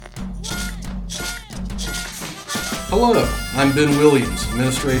Hello, I'm Ben Williams,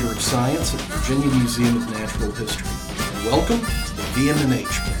 Administrator of Science at the Virginia Museum of Natural History, and welcome to the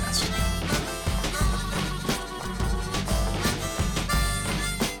VMNHcast.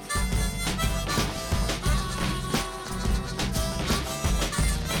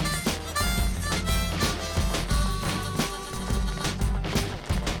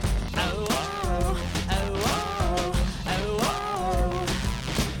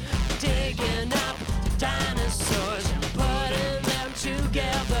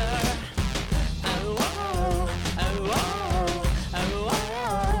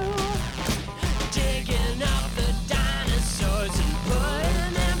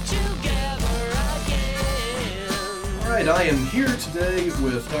 I am here today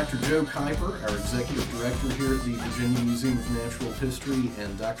with Dr. Joe Keiper, our Executive Director here at the Virginia Museum of Natural History,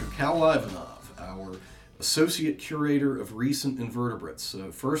 and Dr. Kal Ivanov, our Associate Curator of Recent Invertebrates.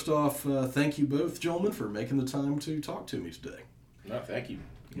 So first off, thank you both, gentlemen, for making the time to talk to me today. No, thank you.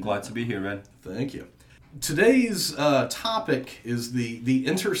 Glad to be here, man. Thank you. Today's topic is the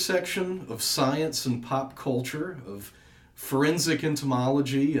intersection of science and pop culture, of forensic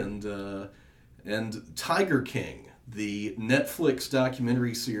entomology and Tiger King, the Netflix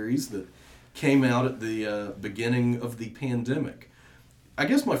documentary series that came out at the beginning of the pandemic. I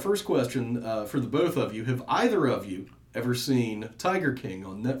guess my first question for the both of you, have either of you ever seen Tiger King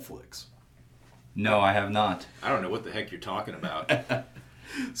on Netflix? No, I have not. I don't know what the heck you're talking about.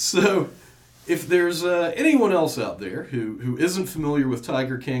 So, if there's anyone else out there who isn't familiar with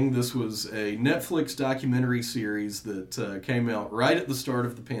Tiger King, this was a Netflix documentary series that came out right at the start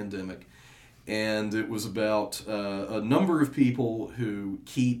of the pandemic. And it was about a number of people who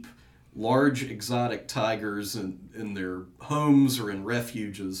keep large exotic tigers in their homes or in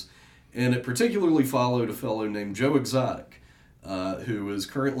refuges. And it particularly followed a fellow named Joe Exotic, who is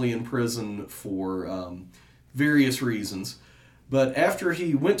currently in prison for various reasons. But after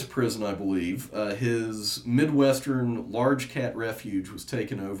he went to prison, I believe, his Midwestern large cat refuge was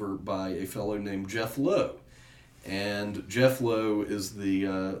taken over by a fellow named Jeff Lowe. And Jeff Lowe is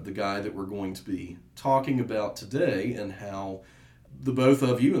the guy that we're going to be talking about today, and how the both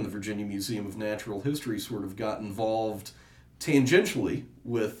of you in the Virginia Museum of Natural History sort of got involved tangentially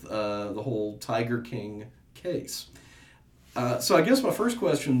with the whole Tiger King case. So I guess my first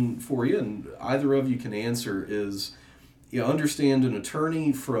question for you, and either of you can answer, is, you understand an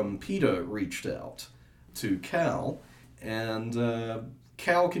attorney from PETA reached out to Kal, and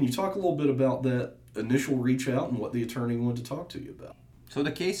Kal, can you talk a little bit about that initial reach out and what the attorney wanted to talk to you about? So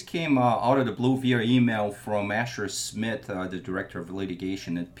the case came out of the blue via email from Asher Smith, the Director of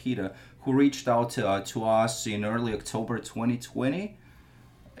Litigation at PETA, who reached out to us in early October 2020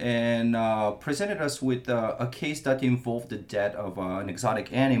 and presented us with a case that involved the death of an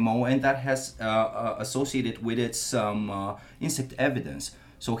exotic animal, and that has associated with it some insect evidence.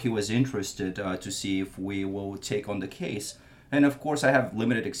 So he was interested to see if we will take on the case. And of course, I have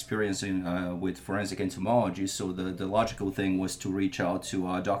limited experience with forensic entomology, so the logical thing was to reach out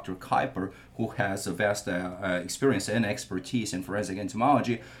to Dr. Keiper, who has a vast experience and expertise in forensic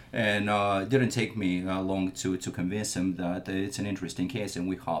entomology, and it didn't take me long to convince him that it's an interesting case, and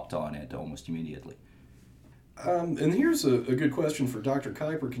we hopped on it almost immediately. And here's a good question for Dr.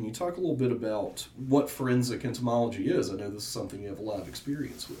 Keiper. Can you talk a little bit about what forensic entomology is? I know this is something you have a lot of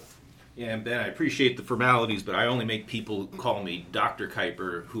experience with. Yeah, and Ben, I appreciate the formalities, but I only make people call me Dr.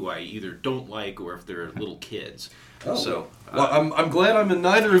 Keiper who I either don't like or if they're little kids. Oh, so well, I'm glad I'm in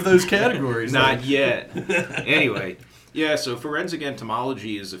neither of those categories. Not yet. Anyway, yeah, so forensic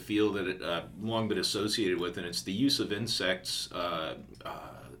entomology is a field that I've long been associated with, and it's the use of insects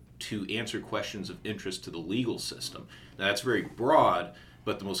to answer questions of interest to the legal system. Now, that's very broad,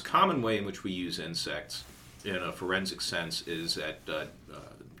 but the most common way in which we use insects in a forensic sense is at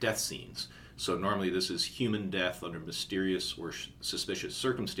death scenes. So normally this is human death under mysterious or suspicious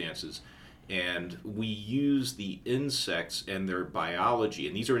circumstances, and we use the insects and their biology,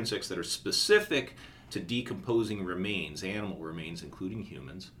 and these are insects that are specific to decomposing remains, animal remains, including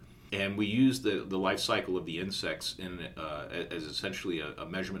humans, and we use the life cycle of the insects as essentially a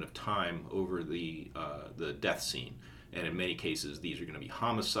measurement of time over the death scene. And in many cases, these are going to be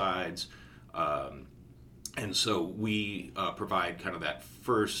homicides. And so we provide kind of that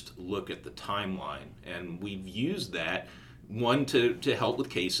first look at the timeline. And we've used that, one, to help with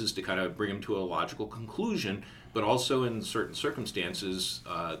cases, to kind of bring them to a logical conclusion, but also in certain circumstances,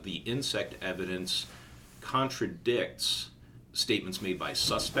 the insect evidence contradicts statements made by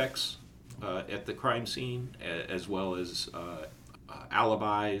suspects at the crime scene, as well as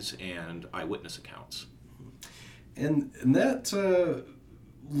alibis and eyewitness accounts. And that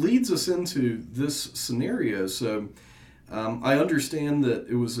leads us into this scenario. So I understand that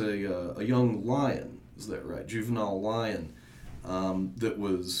it was a young lion, is that right? Juvenile lion that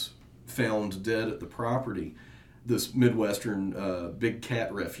was found dead at the property, this Midwestern big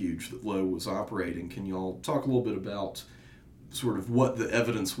cat refuge that Lowe was operating. Can y'all talk a little bit about sort of what the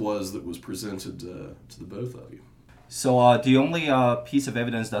evidence was that was presented to the both of you? So the only piece of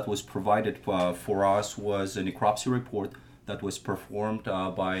evidence that was provided for us was a necropsy report that was performed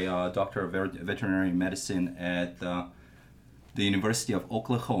by a doctor of veterinary medicine at the University of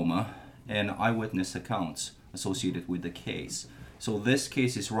Oklahoma, and eyewitness accounts associated with the case. So this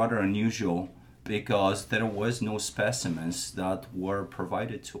case is rather unusual because there was no specimens that were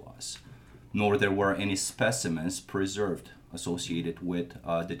provided to us, nor there were any specimens preserved associated with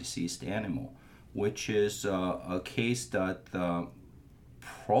the deceased animal, which is a case that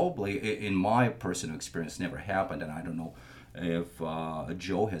probably, in my personal experience, never happened, and I don't know if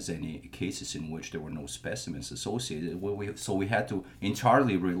Joe has any cases in which there were no specimens associated. So we had to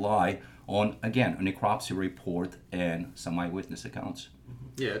entirely rely on, again, a necropsy report and some eyewitness accounts.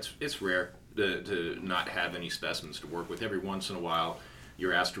 Yeah, it's rare to not have any specimens to work with. Every once in a while,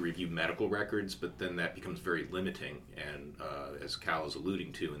 you're asked to review medical records, but then that becomes very limiting. And as Kal is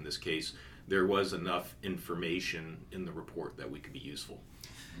alluding to in this case, there was enough information in the report that we could be useful.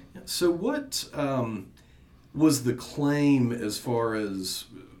 So what was the claim as far as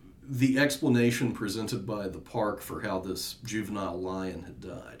the explanation presented by the park for how this juvenile lion had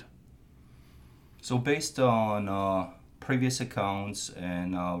died? So based on previous accounts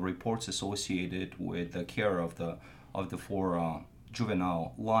and reports associated with the care of the four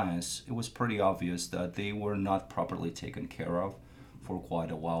juvenile lions, it was pretty obvious that they were not properly taken care of for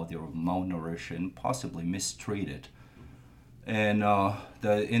quite a while. They were malnourished and possibly mistreated. And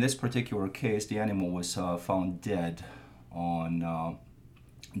in this particular case, the animal was found dead on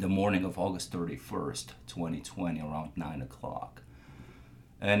the morning of August 31st, 2020, around 9 o'clock.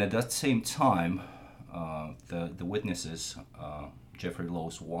 And at that same time, the witnesses, Jeffrey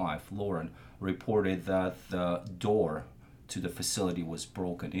Lowe's wife, Lauren, reported that the door to the facility was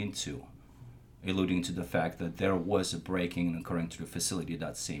broken into, alluding to the fact that there was a break-in occurring to the facility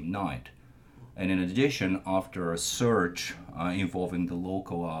that same night. And in addition, after a search involving the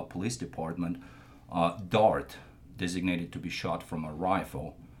local police department, dart, designated to be shot from a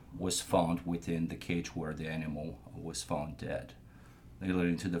rifle, was found within the cage where the animal was found dead,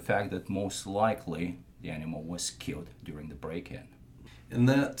 alluding to the fact that most likely the animal was killed during the break-in. And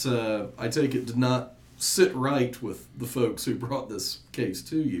that, I take it, did not sit right with the folks who brought this case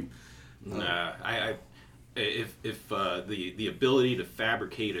to you. Nah, if the ability to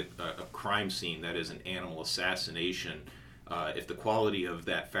fabricate a crime scene that is an animal assassination, if the quality of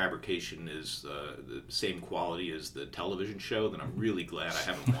that fabrication is the same quality as the television show, then I'm really glad I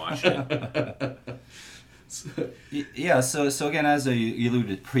haven't watched it. Yeah, so again, as I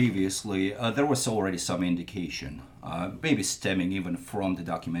alluded previously, there was already some indication, maybe stemming even from the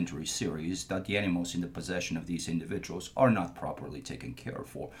documentary series, that the animals in the possession of these individuals are not properly taken care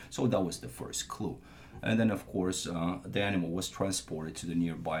for. So that was the first clue. And then, of course, the animal was transported to the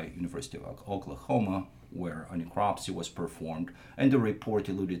nearby University of Oklahoma, where a necropsy was performed, and the report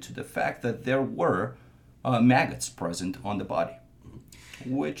alluded to the fact that there were maggots present on the body,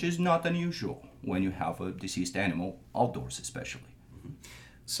 which is not unusual when you have a deceased animal outdoors, especially.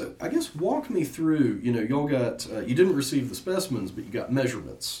 So I guess walk me through, y'all got, you didn't receive the specimens, but you got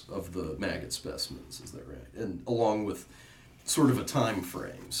measurements of the maggot specimens, is that right? And along with sort of a time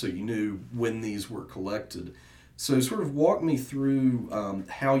frame, so you knew when these were collected. So sort of walk me through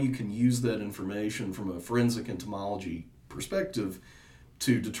how you can use that information from a forensic entomology perspective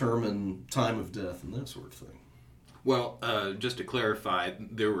to determine time of death and that sort of thing. Well, just to clarify,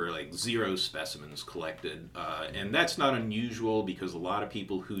 there were like 0 specimens collected, and that's not unusual because a lot of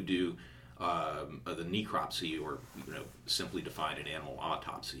people who do the necropsy, or simply defined an animal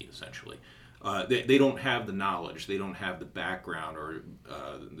autopsy, essentially, they don't have the knowledge, they don't have the background, or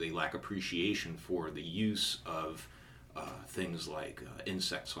they lack appreciation for the use of things like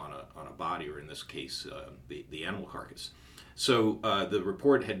insects on a body, or in this case, the animal carcass. So the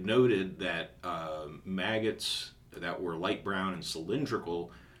report had noted that maggots that were light brown and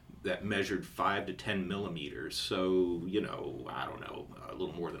cylindrical that measured 5 to 10 millimeters. So, I don't know, a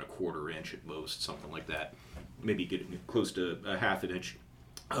little more than a quarter inch at most, something like that. Maybe getting close to a half an inch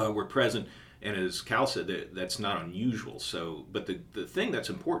were present. And as Kal said, that's not unusual. So, but the thing that's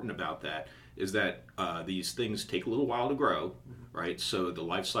important about that is that these things take a little while to grow, right? So the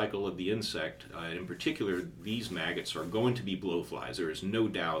life cycle of the insect, in particular, these maggots are going to be blowflies. There is no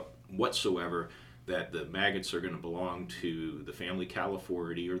doubt whatsoever that the maggots are going to belong to the family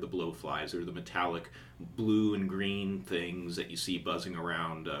Calliphoridae or the blowflies or the metallic blue and green things that you see buzzing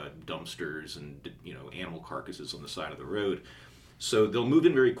around dumpsters and animal carcasses on the side of the road. So they'll move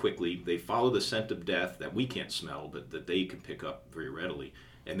in very quickly. They follow the scent of death that we can't smell, but that they can pick up very readily.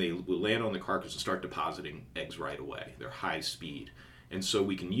 And they will land on the carcass and start depositing eggs right away. They're high speed. And so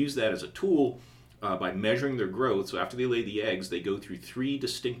we can use that as a tool by measuring their growth. So after they lay the eggs, they go through 3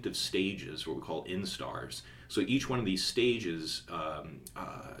 distinctive stages, what we call instars. So each one of these stages,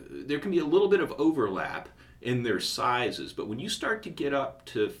 there can be a little bit of overlap in their sizes, but when you start to get up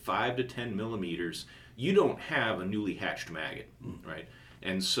to 5 to 10 millimeters, you don't have a newly hatched maggot, right?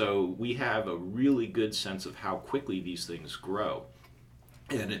 And so we have a really good sense of how quickly these things grow.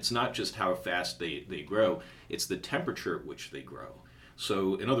 And it's not just how fast they grow, it's the temperature at which they grow.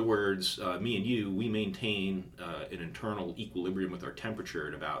 So in other words, me and you, we maintain an internal equilibrium with our temperature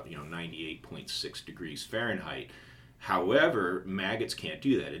at about 98.6 degrees Fahrenheit. However, maggots can't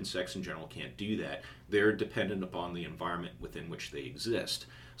do that. Insects in general can't do that. They're dependent upon the environment within which they exist.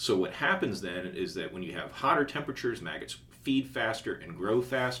 So what happens then is that when you have hotter temperatures, maggots feed faster and grow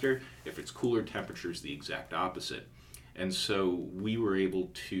faster. If it's cooler temperatures, the exact opposite. And so we were able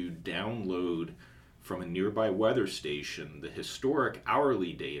to download from a nearby weather station the historic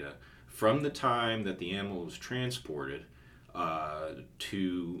hourly data from the time that the animal was transported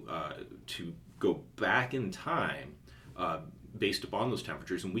to go back in time based upon those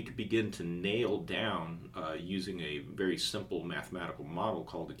temperatures, and we could begin to nail down using a very simple mathematical model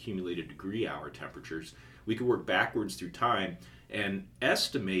called accumulated degree hour temperatures. We could work backwards through time and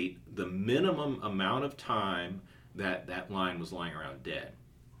estimate the minimum amount of time that line was lying around dead.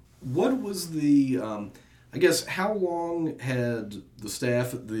 What was the, I guess, how long had the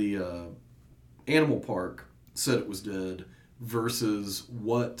staff at the animal park said it was dead versus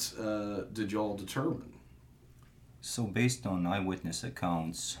what did y'all determine? So based on eyewitness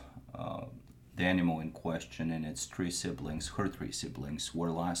accounts, the animal in question and its 3 siblings, her 3 siblings,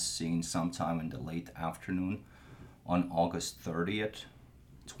 were last seen sometime in the late afternoon on August 30th,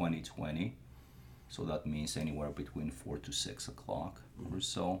 2020. So that means anywhere between 4 to 6 o'clock or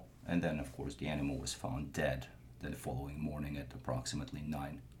so. And then, of course, the animal was found dead the following morning at approximately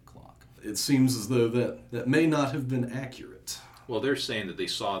 9 o'clock. It seems as though that may not have been accurate. Well, they're saying that they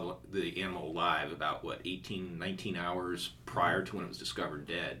saw the animal alive about, 18, 19 hours prior to when it was discovered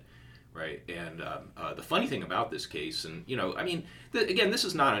dead, right? And the funny thing about this case, and, again, this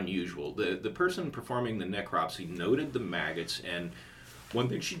is not unusual. The person performing the necropsy noted the maggots, and one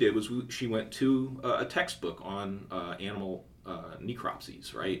thing she did was she went to a textbook on animal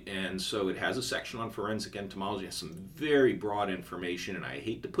necropsies, right? And so it has a section on forensic entomology. It has some very broad information, and I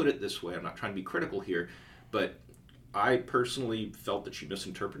hate to put it this way, I'm not trying to be critical here, but I personally felt that she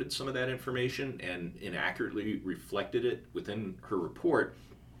misinterpreted some of that information and inaccurately reflected it within her report,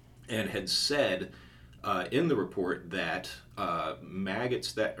 and had said in the report that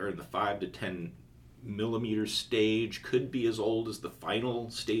maggots that are in the 5 to 10 millimeter stage could be as old as the final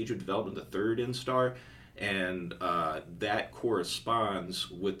stage of development, the 3rd instar, and that corresponds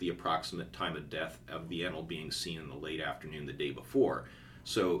with the approximate time of death of the animal being seen in the late afternoon the day before.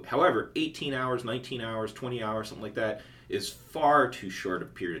 So, however, 18 hours, 19 hours, 20 hours, something like that, is far too short a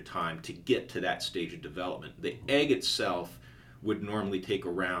period of time to get to that stage of development. The egg itself would normally take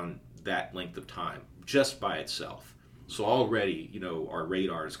around that length of time, just by itself. So already, our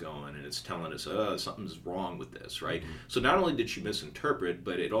radar's going, and it's telling us, something's wrong with this, right? Mm-hmm. So not only did she misinterpret,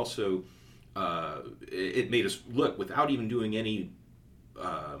 but it also, it made us look, without even doing any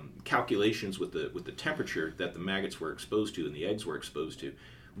calculations with the temperature that the maggots were exposed to and the eggs were exposed to,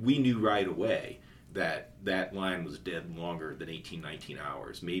 we knew right away that line was dead longer than 18, 19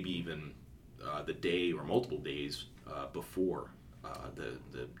 hours, maybe even the day or multiple days before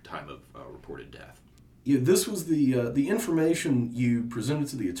the time of reported death. Yeah, this was the information you presented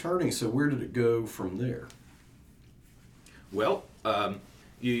to the attorney, so where did it go from there? Well,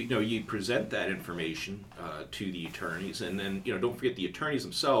 you present that information to the attorneys, and then don't forget the attorneys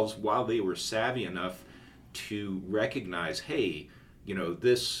themselves, while they were savvy enough to recognize, hey,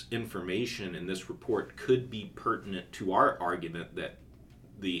 this information in this report could be pertinent to our argument that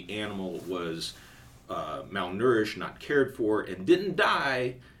the animal was malnourished, not cared for, and didn't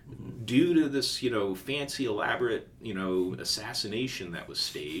die due to this, fancy, elaborate, assassination that was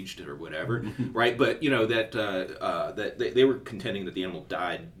staged or whatever, right? But that they were contending that the animal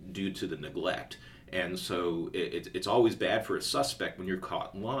died due to the neglect, and so it's always bad for a suspect when you're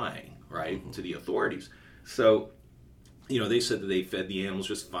caught lying, right, to the authorities. So they said that they fed the animals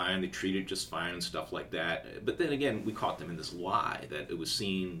just fine, they treated just fine and stuff like that. But then again, we caught them in this lie that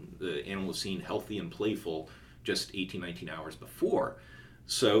the animal was seen healthy and playful just 18, 19 hours before.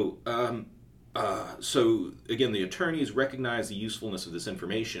 So again, the attorneys recognize the usefulness of this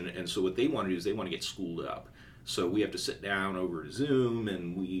information, and so what they want to do is they want to get schooled up. So we have to sit down over Zoom,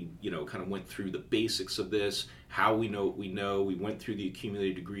 and we, kind of went through the basics of this, how we know what we know. We went through the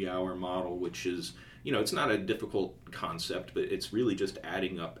accumulated degree hour model, which is, it's not a difficult concept, but it's really just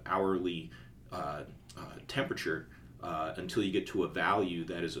adding up hourly temperature until you get to a value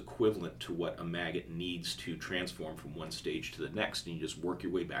that is equivalent to what a maggot needs to transform from one stage to the next, and you just work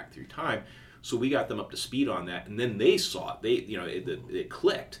your way back through time. So we got them up to speed on that, and then they saw it. It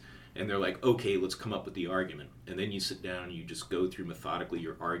clicked. And they're like, okay, let's come up with the argument. And then you sit down and you just go through methodically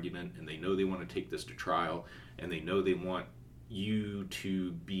your argument, and they know they want to take this to trial, and they know they want you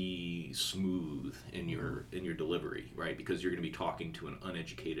to be smooth in your delivery, right? Because you're going to be talking to an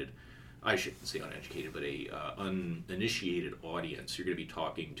uneducated, I shouldn't say uneducated, but a uninitiated audience. You're going to be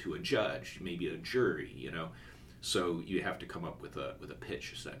talking to a judge, maybe a jury, So you have to come up with a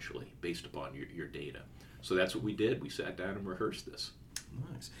pitch, essentially, based upon your data. So that's what we did. We sat down and rehearsed this.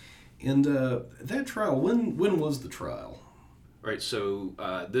 Nice. And that trial, when was the trial? Right, so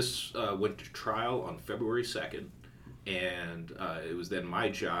this went to trial on February 2nd, and it was then my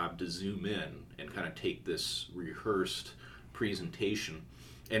job to zoom in and kind of take this rehearsed presentation.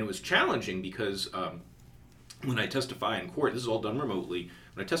 And it was challenging because when I testify in court, this is all done remotely.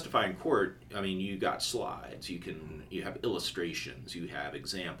 When I testify in court, you got slides, you have illustrations, you have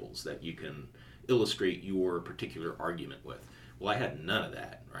examples that you can illustrate your particular argument with. Well, I had none of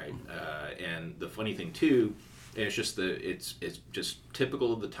that, right? And the funny thing too, and it's just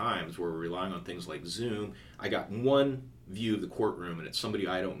typical of the times where we're relying on things like Zoom. I got one view of the courtroom, and it's somebody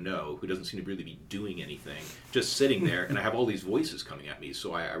I don't know who doesn't seem to really be doing anything, just sitting there, and I have all these voices coming at me.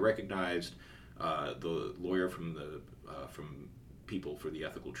 So I recognized the lawyer from People for the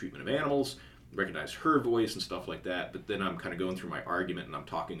Ethical Treatment of Animals, recognized her voice and stuff like that, but then I'm kind of going through my argument and I'm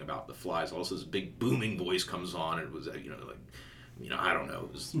talking about the flies. Also, this big booming voice comes on, and it was I don't know,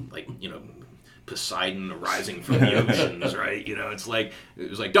 it was like Poseidon arising from the oceans, right? It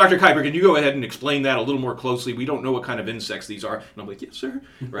was like, Dr. Keiper, can you go ahead and explain that a little more closely? We don't know what kind of insects these are. And I'm like, yes, sir,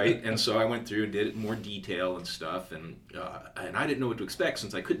 right? And so I went through and did it in more detail and stuff, and I didn't know what to expect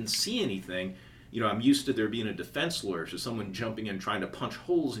since I couldn't see anything. I'm used to there being a defense lawyer, so someone jumping in trying to punch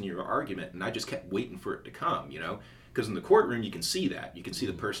holes in your argument, and I just kept waiting for it to come, because in the courtroom you can see that. You can see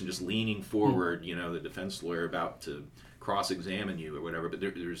the person just leaning forward, the defense lawyer about to cross-examine you or whatever, but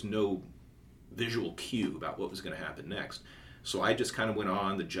there's no visual cue about what was going to happen next. So I just kind of went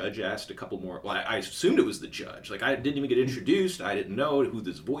on. The judge asked a couple more. Well, I assumed it was the judge. Like, I didn't even get introduced. I didn't know who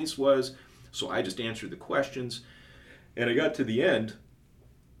this voice was, so I just answered the questions. And I got to the end,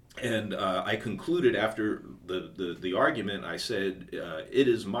 and I concluded after the argument, I said, it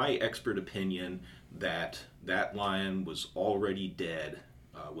is my expert opinion that lion was already dead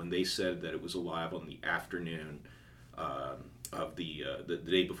when they said that it was alive on the afternoon of the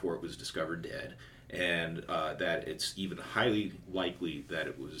day before it was discovered dead, and that it's even highly likely that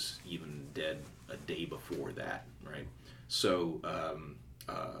it was even dead a day before that, right? So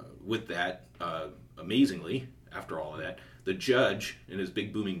with that, amazingly, after all of that, the judge, in his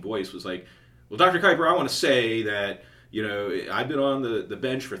big booming voice, was like, well, Dr. Keiper, I want to say that, I've been on the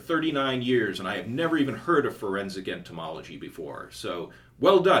bench for 39 years, and I have never even heard of forensic entomology before. So,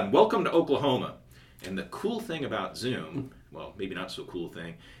 well done. Welcome to Oklahoma. And the cool thing about Zoom, well, maybe not so cool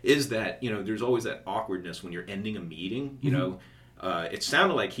thing, is that, there's always that awkwardness when you're ending a meeting, It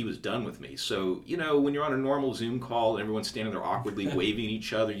sounded like he was done with me. So, when you're on a normal Zoom call and everyone's standing there awkwardly waving at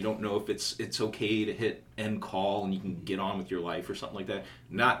each other, you don't know if it's okay to hit end call and you can get on with your life or something like that.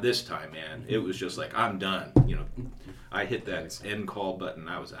 Not this time, man. It was just like, I'm done. I hit that end call button and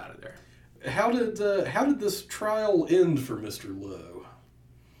I was out of there. How did this trial end for Mr. Lowe?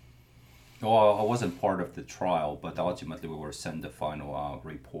 Well, I wasn't part of the trial, but ultimately we were sent the final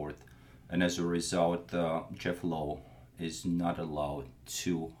report. And as a result, Jeff Lowe is not allowed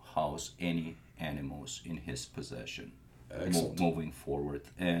to house any animals in his possession moving forward.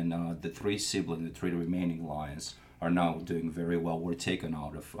 And the three remaining lions are now doing very well. We're taken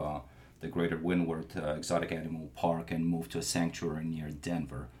out of the Greater Windward Exotic Animal Park and moved to a sanctuary near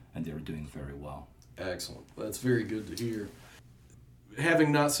Denver, and they're doing very well. Excellent. That's very good to hear.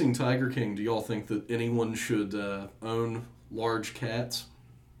 Having not seen Tiger King, do y'all think that anyone should own large cats?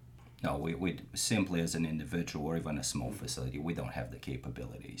 No, we simply as an individual or even a small facility, we don't have the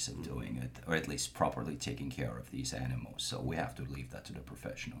capabilities of doing it, or at least properly taking care of these animals. So we have to leave that to the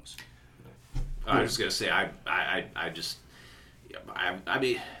professionals. I was going to say, I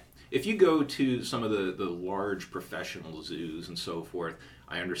mean, if you go to some of the large professional zoos and so forth,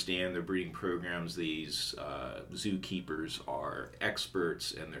 I understand their breeding programs. These zookeepers are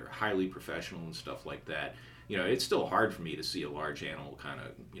experts and they're highly professional and stuff like that. It's still hard for me to see a large animal kind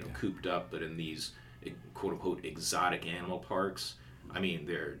of cooped up, but in these quote unquote exotic animal parks, I mean,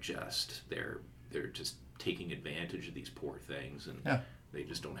 they're just taking advantage of these poor things, and they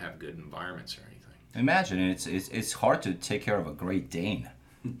just don't have good environments or anything. Imagine it's hard to take care of a Great Dane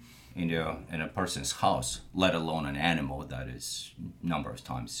in a person's house, let alone an animal that is number of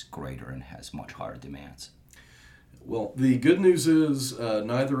times greater and has much higher demands. Well, the good news is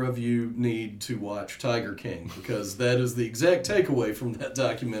neither of you need to watch Tiger King, because that is the exact takeaway from that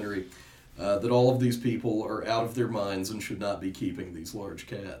documentary, that all of these people are out of their minds and should not be keeping these large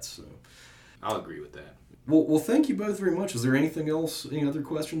cats. So, I'll agree with that. Well, thank you both very much. Is there anything else, any other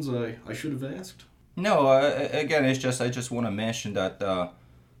questions I should have asked? No, again, I just want to mention that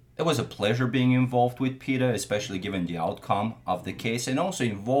it was a pleasure being involved with PETA, especially given the outcome of the case, and also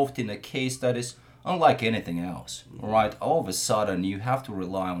involved in a case that is unlike anything else, right? All of a sudden, you have to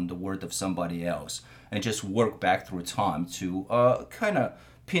rely on the word of somebody else and just work back through time to kind of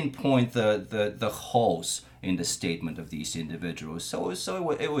pinpoint the holes in the statement of these individuals. So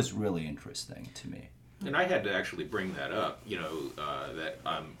it was really interesting to me. And I had to actually bring that up, that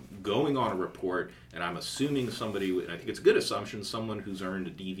I'm going on a report and I'm assuming somebody, and I think it's a good assumption, someone who's earned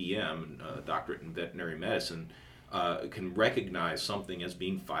a DVM, doctorate in veterinary medicine, can recognize something as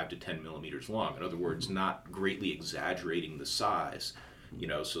being 5 to 10 millimeters long. In other words, not greatly exaggerating the size.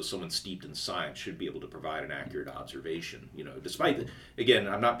 So someone steeped in science should be able to provide an accurate observation. Despite, again,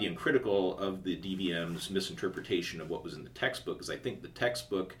 I'm not being critical of the DVM's misinterpretation of what was in the textbook, because I think the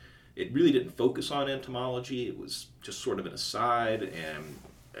textbook, it really didn't focus on entomology. It was just sort of an aside,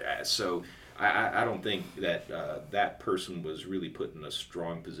 and so I don't think that that person was really put in a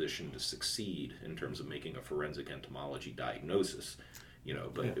strong position to succeed in terms of making a forensic entomology diagnosis.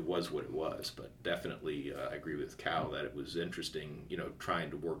 But It was what it was. But definitely, I agree with Kal that it was interesting, trying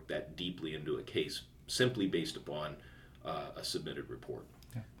to work that deeply into a case simply based upon a submitted report.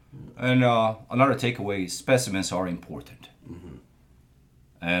 Yeah. And another takeaway: specimens are important. Mm-hmm.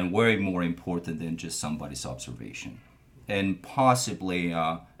 And way more important than just somebody's observation. And possibly,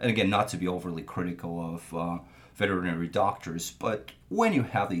 and again, not to be overly critical of veterinary doctors, but when you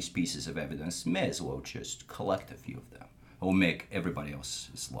have these pieces of evidence, may as well just collect a few of them. It will make everybody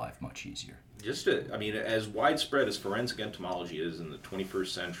else's life much easier. As widespread as forensic entomology is in the 21st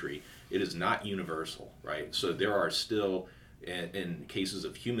century, it is not universal, right? So there are still, in cases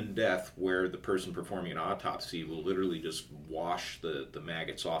of human death, where the person performing an autopsy will literally just wash the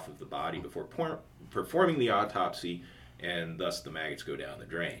maggots off of the body before performing the autopsy, and thus the maggots go down the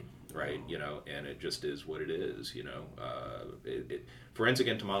drain, right? And it just is what it is. Forensic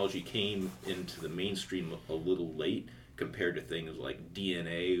entomology came into the mainstream a little late compared to things like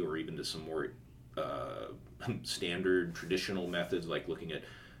DNA, or even to some more standard traditional methods like looking at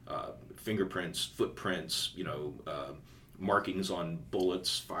fingerprints, footprints, markings on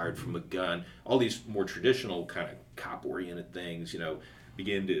bullets fired from a gun. All these more traditional kind of cop-oriented things,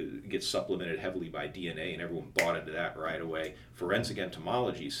 began to get supplemented heavily by DNA, and everyone bought into that right away. Forensic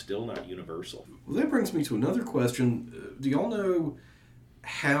entomology is still not universal. Well, that brings me to another question. Do y'all know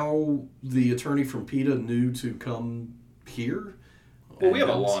how the attorney from PETA knew to come here? Well, we have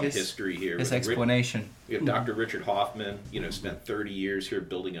a long history here. His explanation. We have Dr. Richard Hoffman, spent 30 years here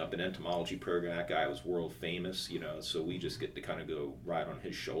building up an entomology program. That guy was world famous, so we just get to kind of go right on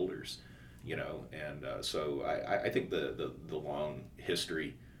his shoulders, and so I think the long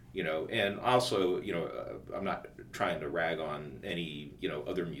history, and also, I'm not trying to rag on any,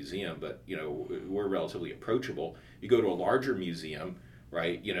 other museum, but, we're relatively approachable. You go to a larger museum,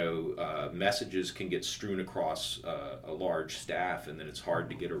 right, messages can get strewn across a large staff, and then it's hard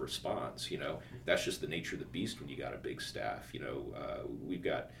to get a response. That's just the nature of the beast when you got a big staff. We've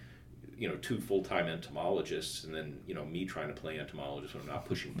got 2 full-time entomologists, and then me trying to play entomologist when I'm not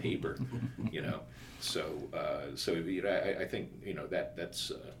pushing paper. So I think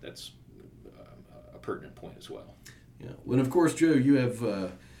that's a pertinent point as well. Yeah. Well, and of course, Joe, you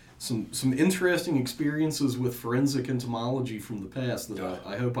have some interesting experiences with forensic entomology from the past that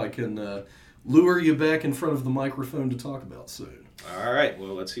I hope I can lure you back in front of the microphone to talk about soon. All right.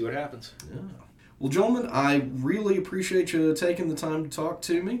 Well, let's see what happens. Yeah. Well, gentlemen, I really appreciate you taking the time to talk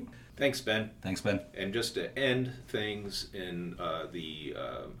to me. Thanks, Ben. Thanks, Ben. And just to end things in the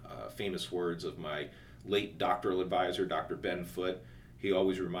famous words of my late doctoral advisor, Dr. Ben Foote, he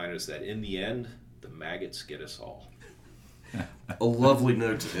always reminded us that in the end, the maggots get us all. A lovely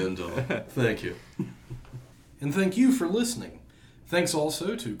note to end on. Thank you. And thank you for listening. Thanks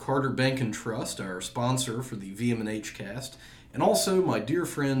also to Carter Bank and Trust, our sponsor for the VMNHcast, and also my dear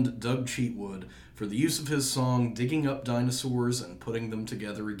friend Doug Cheatwood for the use of his song Digging Up Dinosaurs and Putting Them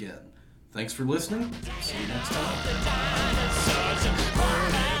Together Again. Thanks for listening. See you next time.